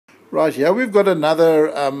Right, here we've got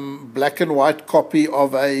another black and white copy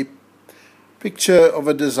of a picture of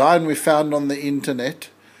a design we found on the internet.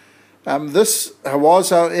 This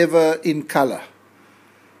was, however, in color.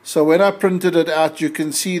 So when I printed it out, you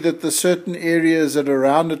can see that the certain areas that are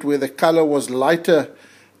around it where the color was lighter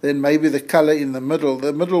than maybe the color in the middle.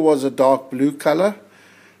 The middle was a dark blue color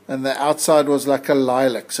and the outside was like a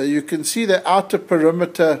lilac. So you can see the outer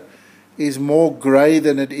perimeter is more gray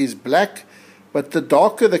than it is black. But the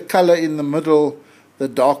darker the color in the middle, the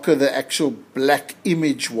darker the actual black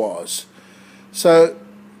image was. So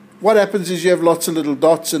what happens is you have lots of little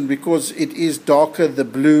dots, and because it is darker, the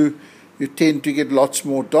blue, you tend to get lots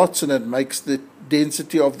more dots, and it makes the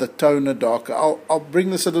density of the toner darker. I'll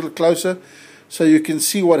bring this a little closer so you can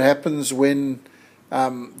see what happens when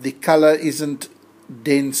the color isn't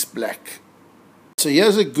dense black. So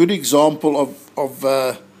here's a good example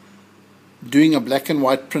of doing a black and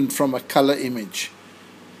white print from a color image.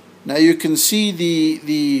 Now you can see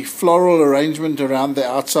the floral arrangement around the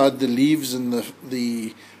outside, the leaves and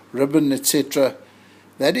the ribbon, etc.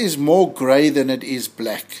 That is more gray than it is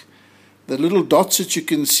black. The little dots that you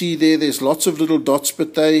can see there's lots of little dots,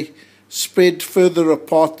 but they spread further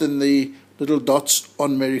apart than the little dots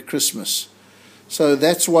on Merry Christmas. So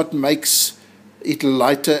that's what makes it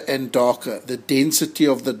lighter and darker, the density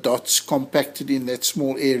of the dots compacted in that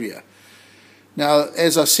small area. Now,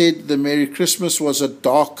 as I said, the Merry Christmas was a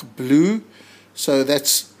dark blue, so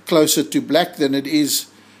that's closer to black than it is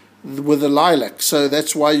with the lilac. So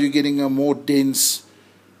that's why you're getting a more dense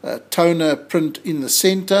toner print in the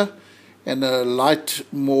center and a light,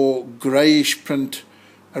 more grayish print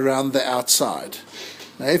around the outside.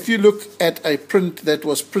 Now, if you look at a print that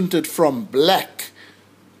was printed from black,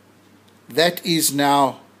 that is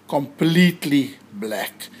now completely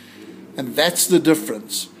black. And that's the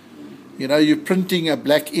difference. You know, you're printing a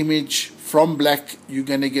black image from black, you're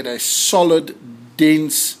going to get a solid,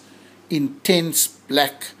 dense, intense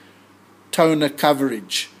black toner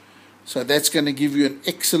coverage. So that's going to give you an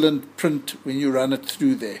excellent print when you run it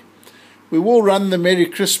through there. We will run the Merry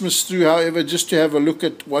Christmas through, however, just to have a look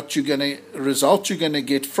at what results you're going to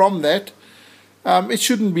get from that. It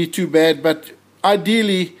shouldn't be too bad, but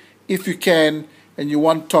ideally, if you can and you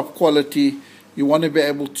want top quality, you want to be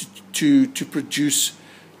able to produce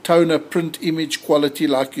toner print image quality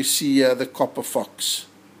like you see here, the Copper Fox.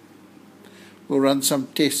 We'll run some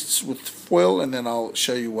tests with foil and then I'll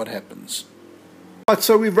show you what happens. Right,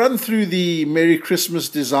 so we've run through the Merry Christmas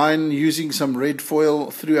design using some red foil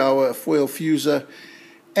through our foil fuser,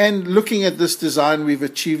 and looking at this design we've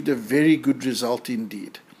achieved a very good result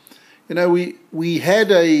indeed. You know, we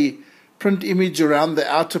had a print image around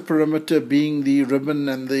the outer perimeter being the ribbon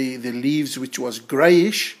and the leaves, which was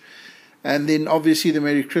grayish. And then obviously the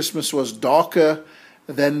Merry Christmas was darker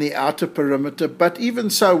than the outer perimeter. But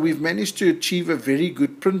even so, we've managed to achieve a very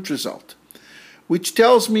good print result, which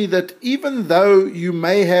tells me that even though you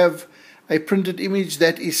may have a printed image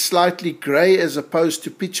that is slightly gray as opposed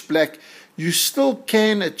to pitch black, you still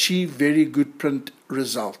can achieve very good print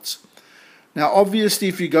results. Now, obviously,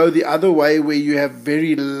 if you go the other way where you have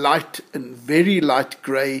very light and very light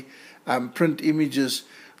gray print images,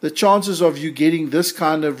 the chances of you getting this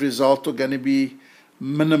kind of result are going to be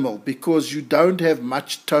minimal because you don't have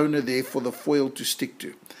much toner there for the foil to stick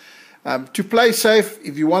to. To play safe,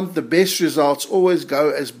 if you want the best results, always go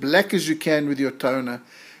as black as you can with your toner.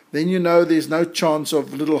 Then you know there's no chance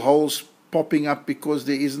of little holes popping up because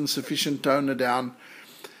there isn't sufficient toner down.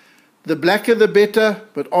 The blacker the better,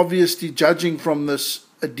 but obviously judging from this,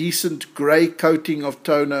 a decent grey coating of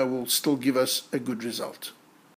toner will still give us a good result.